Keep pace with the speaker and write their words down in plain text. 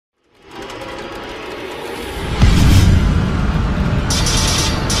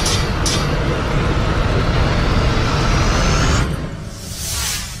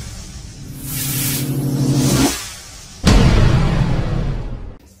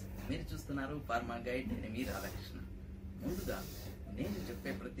చూస్తున్నారు pharma guide. నేను మీ రాధాకృష్ణ. ముందుగా నేను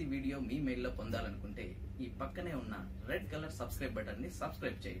చెప్పే ప్రతి వీడియో మీ మెయిల్లో పొందాలనుకుంటే ఈ పక్కనే ఉన్న రెడ్ కలర్ సబ్స్క్రైబ్ బటన్ ని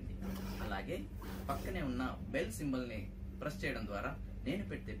సబ్స్క్రైబ్ చేయండి. అలాగే పక్కనే ఉన్న బెల్ సింబల్ ని ప్రెస్ చేయడం ద్వారా నేను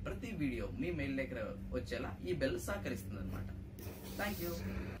పెట్టే ప్రతి వీడియో మీ మెయిల్ దగ్గర వచ్చేలా ఈ బెల్ సహకరిస్తుంది అన్నమాట. Thank you.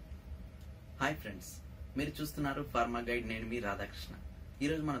 హాయ్ ఫ్రెండ్స్, మీరు చూస్తున్నారు ఫార్మా గైడ్. నేను మీ రాధాకృష్ణ.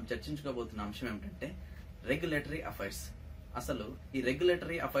 ఈరోజు మనం చర్చించుకోబోతున్న అంశం ఏమిటంటే రెగ్యులేటరీ అఫైర్స్. అసలు ఈ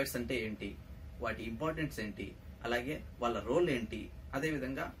రెగ్యులేటరీ అఫైర్స్ అంటే ఏంటి, వాటి ఇంపార్టెన్స్ ఏంటి, అలాగే వాళ్ళ రోల్ ఏంటి,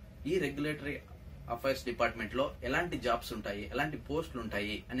 అదేవిధంగా ఈ రెగ్యులేటరీ అఫైర్స్ డిపార్ట్మెంట్ లో ఎలాంటి జాబ్స్ ఉంటాయి, ఎలాంటి పోస్టులు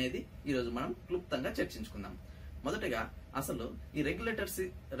ఉంటాయి అనేది ఈరోజు మనం క్లుప్తంగా చర్చించుకుందాం. మొదటగా అసలు ఈ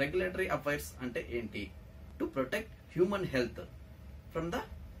రెగ్యులేటరీ అఫైర్స్ అంటే ఏంటి? To protect human health from the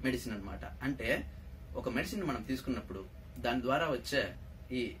medicine అన్నమాట. అంటే ఒక మెడిసిన్ మనం తీసుకున్నప్పుడు దాని ద్వారా వచ్చే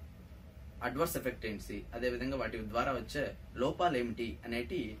ఈ అడ్వర్స్ ఎఫెక్ట్ ఏంటి, అదేవిధంగా వాటి ద్వారా వచ్చే లోపాలు ఏమిటి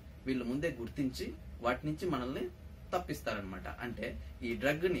అనేటి వీళ్ళు ముందే గుర్తించి వాటి నుంచి మనల్ని తప్పిస్తారనమాట. అంటే ఈ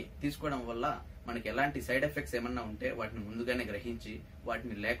డ్రగ్ ని తీసుకోవడం వల్ల మనకి ఎలాంటి సైడ్ ఎఫెక్ట్స్ ఏమన్నా ఉంటే వాటిని ముందుగానే గ్రహించి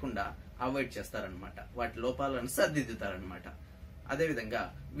వాటిని లేకుండా అవాయిడ్ చేస్తారనమాట. వాటి లోపాలను సరిదిద్దుతారనమాట. అదేవిధంగా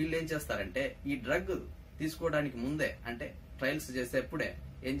వీళ్ళు ఏం చేస్తారంటే ఈ డ్రగ్ తీసుకోవడానికి ముందే అంటే ట్రయల్స్ చేసేప్పుడే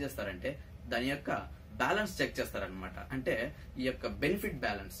ఏం చేస్తారంటే దాని యొక్క బ్యాలెన్స్ చెక్ చేస్తారనమాట. అంటే ఈ యొక్క benefit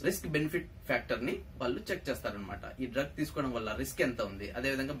balance, risk benefit factor ని వాళ్ళు చెక్ చేస్తారనమాట. ఈ డ్రగ్ తీసుకోవడం వల్ల రిస్క్ ఎంత ఉంది,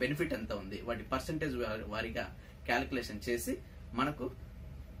 అదేవిధంగా బెనిఫిట్ ఎంత ఉంది, వాటి పర్సంటేజ్ వారీగా క్యాలిక్యులేషన్ చేసి మనకు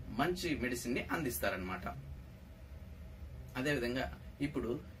మంచి మెడిసిన్ ని అందిస్తారనమాట. అదేవిధంగా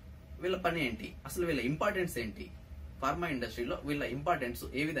ఇప్పుడు వీళ్ళ పని ఏంటి, అసలు వీళ్ళ ఇంపార్టెన్స్ ఏంటి, ఫార్మా ఇండస్ట్రీలో వీళ్ళ ఇంపార్టెన్స్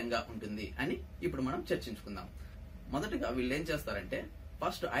ఏ విధంగా ఉంటుంది అని ఇప్పుడు మనం చర్చించుకుందాం. మొదటగా వీళ్ళు ఏం చేస్తారంటే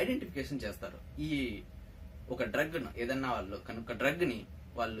ఫస్ట్ ఐడెంటిఫికేషన్ చేస్తారు. ఈ ఒక డ్రగ్ ఏదన్నా వాళ్ళు కనుక డ్రగ్ ని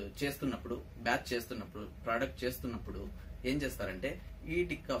వాళ్ళు చేస్తున్నప్పుడు, బ్యాచ్ చేస్తున్నప్పుడు, ప్రోడక్ట్ చేస్తున్నప్పుడు ఏం చేస్తారంటే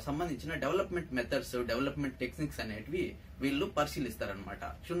వీటికి సంబంధించిన డెవలప్మెంట్ మెథడ్స్, డెవలప్మెంట్ టెక్నిక్స్ అనేటివి వీళ్ళు పరిశీలిస్తారనమాట.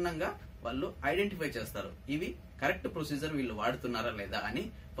 క్షుణ్ణంగా వాళ్ళు ఐడెంటిఫై చేస్తారు. ఇవి కరెక్ట్ ప్రొసీజర్ వీళ్ళు వాడుతున్నారా లేదా అని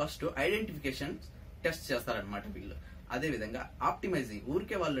ఫస్ట్ ఐడెంటిఫికేషన్ టెస్ట్ చేస్తారనమాట వీళ్ళు. అదేవిధంగా ఆప్టిమైజింగ్,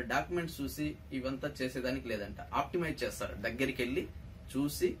 ఊరికే వాళ్ళు డాక్యుమెంట్స్ చూసి ఇవంతా చేసేదానికి లేదంట, ఆప్టిమైజ్ చేస్తారు. దగ్గరికి వెళ్లి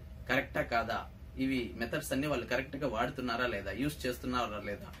చూసి కరెక్టా కాదా, ఇవి మెథడ్స్ అన్ని వాళ్ళు కరెక్ట్ గా వాడుతున్నారా లేదా, యూజ్ చేస్తున్నారా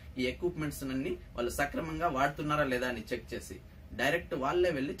లేదా, ఈ ఎక్విప్మెంట్స్ అన్ని వాళ్ళు సక్రమంగా వాడుతున్నారా లేదా అని చెక్ చేసి డైరెక్ట్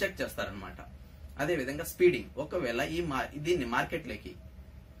వాళ్లే వెళ్లి చెక్ చేస్తారనమాట. అదే విధంగా స్పీడింగ్, ఒకవేళ దీన్ని మార్కెట్ లోకి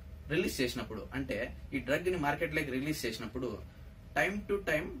రిలీజ్ చేసినప్పుడు, అంటే ఈ డ్రగ్ ని మార్కెట్ లోకి రిలీజ్ చేసినప్పుడు టైం టు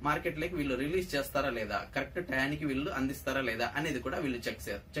టైం మార్కెట్ లోకి వీళ్ళు రిలీజ్ చేస్తారా లేదా, కరెక్ట్ టైంకి వీళ్ళు అందిస్తారా లేదా అనేది కూడా వీళ్ళు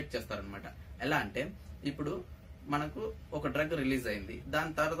చెక్ చేస్తారనమాట. ఎలా అంటే ఇప్పుడు మనకు ఒక డ్రగ్ రిలీజ్ అయింది,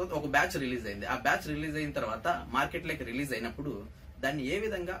 దాని తర్వాత ఒక బ్యాచ్ రిలీజ్ అయింది. ఆ బ్యాచ్ రిలీజ్ అయిన తర్వాత మార్కెట్ లోకి రిలీజ్ అయినప్పుడు దాన్ని ఏ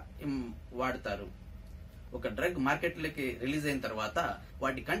విధంగా వాడతారు, ఒక డ్రగ్ మార్కెట్ లోకి రిలీజ్ అయిన తర్వాత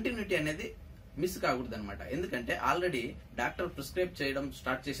వాటి కంటిన్యూటీ అనేది మిస్ కాకూడదు అనమాట. ఎందుకంటే ఆల్రెడీ డాక్టర్ ప్రిస్క్రైబ్ చేయడం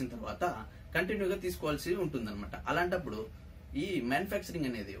స్టార్ట్ చేసిన తర్వాత కంటిన్యూగా తీసుకోవాల్సి ఉంటుందన్నమాట. అలాంటప్పుడు ఈ మ్యానుఫ్యాక్చరింగ్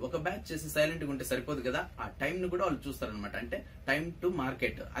అనేది ఒక బ్యాచ్ చేసి సైలెంట్ గా ఉంటే సరిపోదు కదా, ఆ టైం ని కూడా వాళ్ళు చూస్తారనమాట. అంటే టైం టు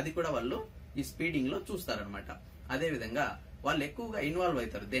మార్కెట్ అది కూడా వాళ్ళు ఈ స్పీడింగ్ లో చూస్తారనమాట. అదే విధంగా వాళ్ళు ఎక్కువగా ఇన్వాల్వ్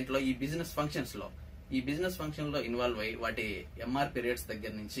అవుతారు దేంట్లో, ఈ బిజినెస్ ఫంక్షన్స్ లో. ఈ బిజినెస్ ఫంక్షన్ లో ఇన్వాల్వ్ అయ్యి వాటి ఎంఆర్పి రేట్స్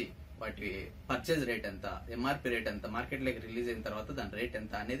దగ్గర నుంచి వాటి పర్చేజ్ రేట్ ఎంత, ఎంఆర్పి రేట్ ఎంత, మార్కెట్ లోకి రిలీజ్ అయిన తర్వాత దాని రేట్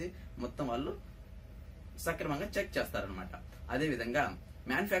ఎంత అనేది మొత్తం వాళ్ళు సక్రమంగా చెక్ చేస్తారనమాట. అదే విధంగా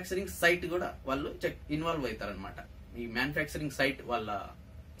మ్యానుఫ్యాక్చరింగ్ సైట్ కూడా వాళ్ళు ఇన్వాల్వ్ అవుతారనమాట. ఈ మ్యానుఫ్యాక్చరింగ్ సైట్, వాళ్ళ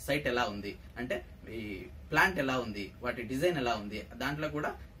సైట్ ఎలా ఉంది, అంటే ఈ ప్లాంట్ ఎలా ఉంది, వాటి డిజైన్ ఎలా ఉంది, దాంట్లో కూడా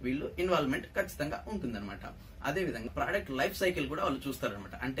వీళ్ళు ఇన్వాల్వ్మెంట్ ఖచ్చితంగా ఉంటుందన్నమాట. అదే విధంగా ప్రోడక్ట్ లైఫ్ సైకిల్ కూడా వాళ్ళు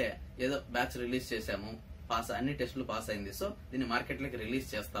చూస్తారనమాట. అంటే ఏదో బ్యాచ్ రిలీజ్ చేశాము, అన్ని టెస్టులు పాస్ అయింది, సో దీన్ని మార్కెట్ లోకి రిలీజ్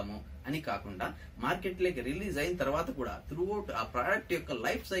చేస్తాము అని కాకుండా మార్కెట్ లోకి రిలీజ్ అయిన తర్వాత కూడా త్రూఅవుట్ ఆ ప్రోడక్ట్ యొక్క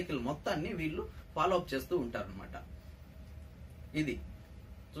లైఫ్ సైకిల్ మొత్తాన్ని వీళ్ళు ఫాలో అప్ చేస్తూ ఉంటారనమాట. ఇది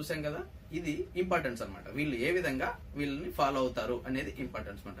చూసాం కదా, ఇది ఇంపార్టెన్స్ అనమాట. వీళ్ళు ఏ విధంగా వీళ్ళని ఫాలో అవుతారు అనేది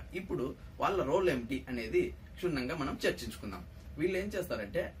ఇంపార్టెన్స్ అనమాట. ఇప్పుడు వాళ్ళ రోల్ ఏమిటి అనేది క్షుణ్ణంగా మనం చర్చించుకుందాం. వీళ్ళు ఏం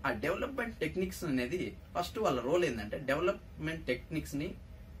చేస్తారంటే ఆ డెవలప్మెంట్ టెక్నిక్స్ అనేది ఫస్ట్ వాళ్ళ రోల్ ఏంటంటే డెవలప్మెంట్ టెక్నిక్స్ ని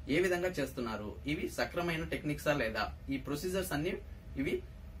ఏ విధంగా చేస్తున్నారు, ఇవి సక్రమైన టెక్నిక్సా లేదా, ఈ ప్రొసీజర్స్ అన్ని ఇవి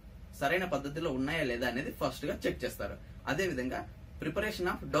సరైన పద్ధతిలో ఉన్నాయా లేదా అనేది ఫస్ట్ గా చెక్ చేస్తారు. అదే విధంగా ప్రిపరేషన్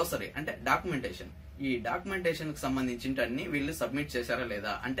ఆఫ్ డోసరీ అంటే డాక్యుమెంటేషన్, ఈ డాక్యుమెంటేషన్ కి సంబంధించినవన్నీ వీళ్ళు సబ్మిట్ చేశారా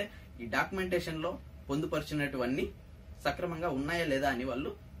లేదా, అంటే ఈ డాక్యుమెంటేషన్ లో పొందుపరిచినటువన్నీ సక్రమంగా ఉన్నాయా లేదా అని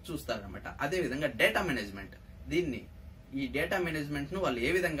వాళ్ళు చూస్తారనమాట. అదే విధంగా డేటా మేనేజ్మెంట్, ఈ డేటా మేనేజ్మెంట్ ను వాళ్ళు ఏ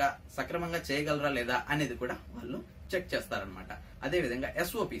విధంగా సక్రమంగా చేయగలరా లేదా అనేది కూడా వాళ్ళు చెక్ చేస్తారనమాట. అదే విధంగా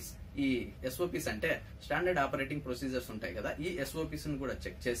SOP'S, ఈ SOP'S అంటే స్టాండర్డ్ ఆపరేటింగ్ ప్రొసీజర్స్ ఉంటాయి కదా, ఈ SOP'S ను కూడా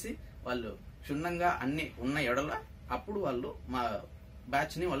చెక్ చేసి వాళ్ళు క్షుణ్ణంగా అన్ని ఉన్న ఎడల అప్పుడు వాళ్ళు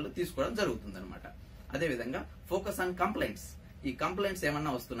బ్యాచ్ ని వాళ్ళు తీసుకోవడం జరుగుతుంది అనమాట. అదేవిధంగా ఫోకస్ ఆన్ కంప్లైంట్స్. ఈ కంప్లైంట్స్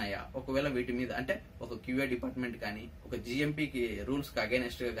ఏమన్నా వస్తున్నాయా, ఒకవేళ వీటి మీద అంటే ఒక క్యూఏ డిపార్ట్మెంట్ కానీ ఒక జిఎంపీకి రూల్స్ కి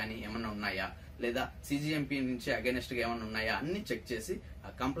అగైనెస్ట్ గా కానీ ఏమన్నా ఉన్నాయా, లేదా సిజిఎంపీ నుంచి అగైనెస్ట్ గా ఏమన్నా ఉన్నాయా అన్ని చెక్ చేసి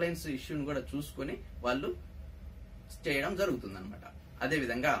ఆ కంప్లైంట్స్ ఇష్యూని కూడా చూసుకొని వాళ్ళు చేయడం జరుగుతుంది అనమాట.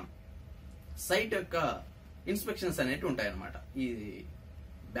 అదేవిధంగా సైట్ యొక్క ఇన్స్పెక్షన్స్ అనేవి ఉంటాయన్నమాట. ఈ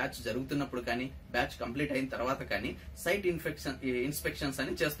బ్యాచ్ జరుగుతున్నప్పుడు కానీ బ్యాచ్ కంప్లీట్ అయిన తర్వాత కానీ సైట్ ఇన్స్పెక్షన్స్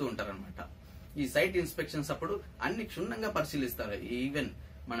అని చేస్తూ ఉంటారన్నమాట. ఈ సైట్ ఇన్స్పెక్షన్స్ అప్పుడు అన్ని క్షుణ్ణంగా పరిశీలిస్తారు. ఈవెన్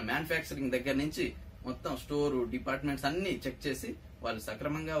మన మ్యానుఫ్యాక్చరింగ్ దగ్గర నుంచి మొత్తం స్టోర్ డిపార్ట్మెంట్స్ అన్ని చెక్ చేసి వాళ్ళు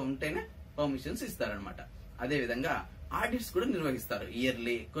సక్రమంగా ఉంటేనే పర్మిషన్స్ ఇస్తారనమాట. అదేవిధంగా ఆడిట్స్ కూడా నిర్వహిస్తారు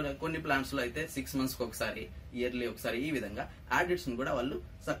ఇయర్లీ. కొన్ని ప్లాంట్స్ లో అయితే 6 months కి ఒకసారి, ఇయర్లీ ఒకసారి, ఈ విధంగా ఆడిట్స్ ను కూడా వాళ్ళు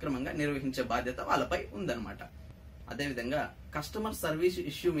సక్రమంగా నిర్వహించే బాధ్యత వాళ్ళపై ఉందన్నమాట. అదేవిధంగా కస్టమర్ సర్వీస్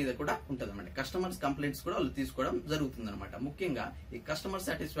ఇష్యూ మీద కూడా ఉంటదన్నమాట. కస్టమర్స్ కంప్లైంట్స్ కూడా వాళ్ళు తీసుకోవడం జరుగుతుందన్నమాట. ముఖ్యంగా ఈ కస్టమర్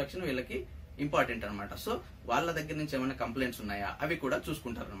సాటిస్ఫాక్షన్ వీళ్ళకి ఇంపార్టెంట్ అనమాట. సో వాళ్ళ దగ్గర నుంచి ఏమైనా కంప్లైంట్స్ ఉన్నాయా అవి కూడా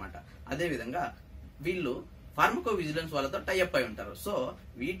చూసుకుంటారనమాట. అదేవిధంగా వీళ్ళు ఫార్మకో విజిలెన్స్ వాళ్ళతో టైఅప్ అయి ఉంటారు. సో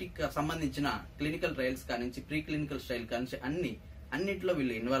వీటికి సంబంధించిన క్లినికల్ ట్రయల్స్ కానించి ప్రీ క్లినికల్ ట్రయల్ కానించి అన్నింటిలో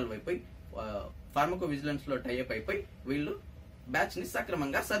వీళ్ళు ఇన్వాల్వ్ అయిపోయి ఫార్మకో విజిలెన్స్ లో టైఅప్ అయిపోయి వీళ్ళు బ్యాచ్ ని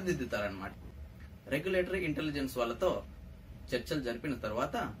సక్రమంగా సరిదిద్దుతారనమాట. రెగ్యులేటరీ ఇంటెలిజెన్స్ వాళ్ళతో చర్చలు జరిపిన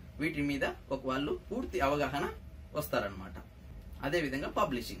తర్వాత వీటి మీద వాళ్ళు పూర్తి అవగాహన వస్తారనమాట. అదేవిధంగా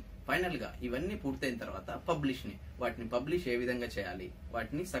పబ్లిషింగ్. ఫైనల్ గా ఇవన్నీ పూర్తయిన తర్వాత వాటిని పబ్లిష్ ఏ విధంగా చేయాలి,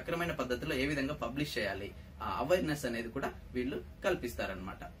 వాటిని సక్రమైన పద్ధతిలో ఏ విధంగా పబ్లిష్ చేయాలి, ఆ అవేర్నెస్ అనేది కూడా వీళ్ళు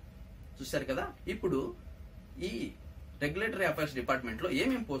కల్పిస్తారనమాట. చూశారు కదా. ఇప్పుడు ఈ రెగ్యులేటరీ అఫైర్స్ డిపార్ట్మెంట్ లో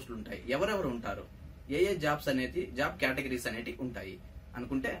ఏమేమి పోస్టులు ఉంటాయి, ఎవరెవరు ఉంటారు, ఏ జాబ్స్ అనేది జాబ్ కేటగిరీస్ అనేవి ఉంటాయి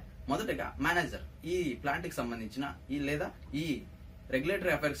అనుకుంటే, మొదటగా మేనేజర్. ఈ ప్లాంట్ కి సంబంధించిన లేదా ఈ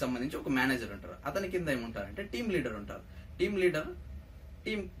రెగ్యులేటరీ అఫైర్ కి సంబంధించి ఒక మేనేజర్ ఉంటారు. అతని కింద ఏముంటారంటే టీమ్ లీడర్ ఉంటారు.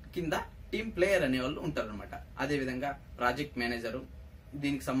 టీమ్ కింద టీమ్ ప్లేయర్ అనే వాళ్ళు ఉంటారు అనమాట. అదేవిధంగా ప్రాజెక్ట్ మేనేజర్.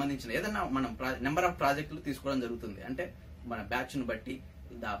 దీనికి సంబంధించిన ఏదైనా మనం నెంబర్ ఆఫ్ ప్రాజెక్టులు తీసుకోవడం జరుగుతుంది. అంటే మన బ్యాచ్ ను బట్టి,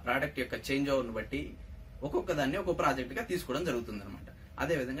 ప్రోడక్ట్ యొక్క చేంజ్ ఓవర్ ను బట్టి ఒక్కొక్క దాన్ని ఒక ప్రాజెక్ట్ గా తీసుకోవడం జరుగుతుంది అనమాట.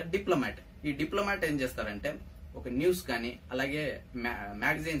 అదేవిధంగా డిప్లొమాట్. ఈ డిప్లొమాట్ ఏం చేస్తారంటే ఒక న్యూస్ కానీ అలాగే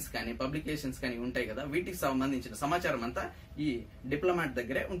మ్యాగజైన్స్ కానీ పబ్లికేషన్స్ కానీ ఉంటాయి కదా, వీటికి సంబంధించిన సమాచారం అంతా ఈ డిప్లొమాట్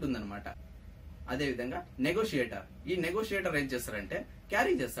దగ్గరే ఉంటుందన్నమాట. అదేవిధంగా నెగోషియేటర్. ఈ నెగోషియేటర్ ఏం చేస్తారంటే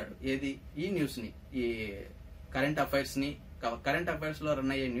క్యారీ చేస్తాడు ఏది ఈ న్యూస్ ని, ఈ కరెంట్ అఫైర్స్ లో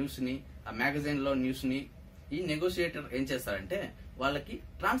రన్ అయ్యే న్యూస్ ని, ఆ మ్యాగజైన్ లో న్యూస్ ని ఈ నెగోషియేటర్ ఏం చేస్తాడంటే వాళ్ళకి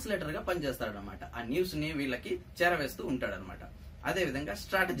ట్రాన్స్లేటర్ గా పనిచేస్తాడు అనమాట. ఆ న్యూస్ ని వీళ్ళకి చేరవేస్తూ ఉంటాడు అనమాట. అదేవిధంగా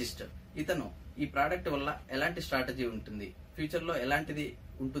స్ట్రాటజిస్ట్. ఇతను ఈ ప్రోడక్ట్ వల్ల ఎలాంటి స్ట్రాటజీ ఉంటుంది, ఫ్యూచర్ లో ఎలాంటిది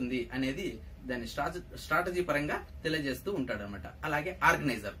ఉంటుంది అనేది దాని స్ట్రాటజీ పరంగా తెలియజేస్తూ ఉంటాడు అనమాట. అలాగే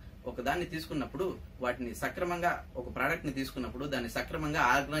ఆర్గనైజర్. ఒక దాన్ని తీసుకున్నప్పుడు వాటిని సక్రమంగా, ఒక ప్రోడక్ట్ ని తీసుకున్నప్పుడు దాన్ని సక్రమంగా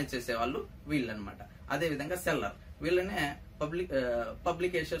ఆర్గనైజ్ చేసే వాళ్ళు వీళ్ళనమాట. అదేవిధంగా సెల్లర్. వీళ్ళనే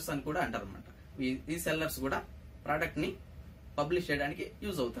పబ్లికేషర్స్ అని కూడా అంటారు అనమాట. ఈ సెల్లర్స్ కూడా ప్రోడక్ట్ ని పబ్లిష్ చేయడానికి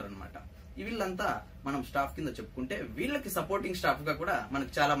యూజ్ అవుతారనమాట. వీళ్ళంతా మనం స్టాఫ్ కింద చెప్పుకుంటే, వీళ్ళకి సపోర్టింగ్ స్టాఫ్ గా కూడా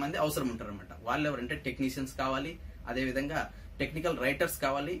మనకు చాలా మంది అవసరం ఉంటారు అనమాట. వాళ్ళు ఎవరంటే టెక్నీషియన్స్ కావాలి, అదేవిధంగా టెక్నికల్ రైటర్స్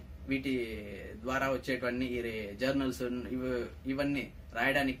కావాలి. వీటి ద్వారా వచ్చేటువంటి జర్నల్స్ ఇవన్నీ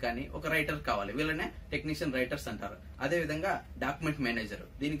రాయడానికి కానీ ఒక రైటర్ కావాలి. వీళ్ళనే టెక్నీషియన్ రైటర్స్ అంటారు. అదేవిధంగా డాక్యుమెంట్ మేనేజర్.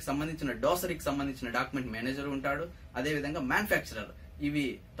 దీనికి సంబంధించిన డోసరీకి సంబంధించిన డాక్యుమెంట్ మేనేజర్ ఉంటాడు. అదేవిధంగా మ్యానుఫ్యాక్చరర్. ఇవి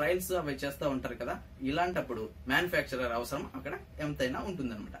ట్రయల్స్ అవి చేస్తూ ఉంటారు కదా, ఇలాంటప్పుడు మ్యానుఫ్యాక్చరర్ అవసరం అక్కడ ఎంతైనా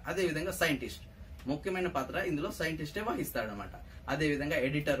ఉంటుందన్నమాట. అదేవిధంగా సైంటిస్ట్. ముఖ్యమైన పాత్ర ఇందులో సైంటిస్టే వహిస్తాడనమాట. అదేవిధంగా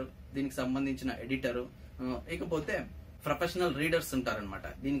ఎడిటర్. దీనికి సంబంధించిన ఎడిటరు. ఇకపోతే ప్రొఫెషనల్ రీడర్స్ ఉంటారనమాట.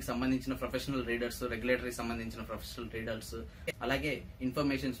 దీనికి సంబంధించిన ప్రొఫెషనల్ రీడర్స్, రెగ్యులేటరీ సంబంధించిన ప్రొఫెషనల్ రీడర్స్, అలాగే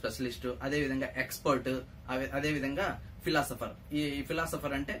ఇన్ఫర్మేషన్ స్పెషలిస్ట్, అదేవిధంగా ఎక్స్పర్ట్, అదేవిధంగా ఫిలాసఫర్. ఈ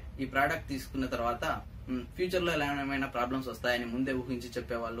ఫిలాసఫర్ అంటే ఈ ప్రోడక్ట్ తీసుకున్న తర్వాత ఫ్యూచర్ లో ఎలా ఏమైనా ప్రాబ్లమ్స్ వస్తాయని ముందే ఊహించి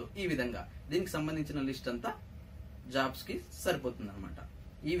చెప్పేవాళ్ళు. ఈ విధంగా దీనికి సంబంధించిన లిస్ట్ అంతా జాబ్స్ కి సరిపోతుంది అనమాట.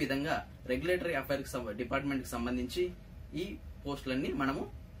 ఈ విధంగా రెగ్యులేటరీ అఫైర్స్ డిపార్ట్మెంట్ కి సంబంధించి ఈ పోస్టులన్నీ మనము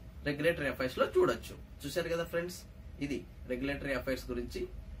రెగ్యులేటరీ అఫైర్స్ లో చూడొచ్చు. చూశారు కదా ఫ్రెండ్స్, ఇది రెగ్యులేటరీ అఫైర్స్ గురించి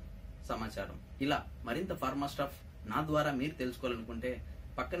సమాచారం. ఇలా మరింత ఫార్మా స్టాఫ్ నా ద్వారా మీరు తెలుసుకోవాలనుకుంటే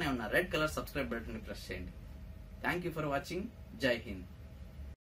పక్కనే ఉన్న రెడ్ కలర్ సబ్స్క్రైబ్ బటన్ ని ప్రెస్ చేయండి. Thank you for watching. జై హింద్.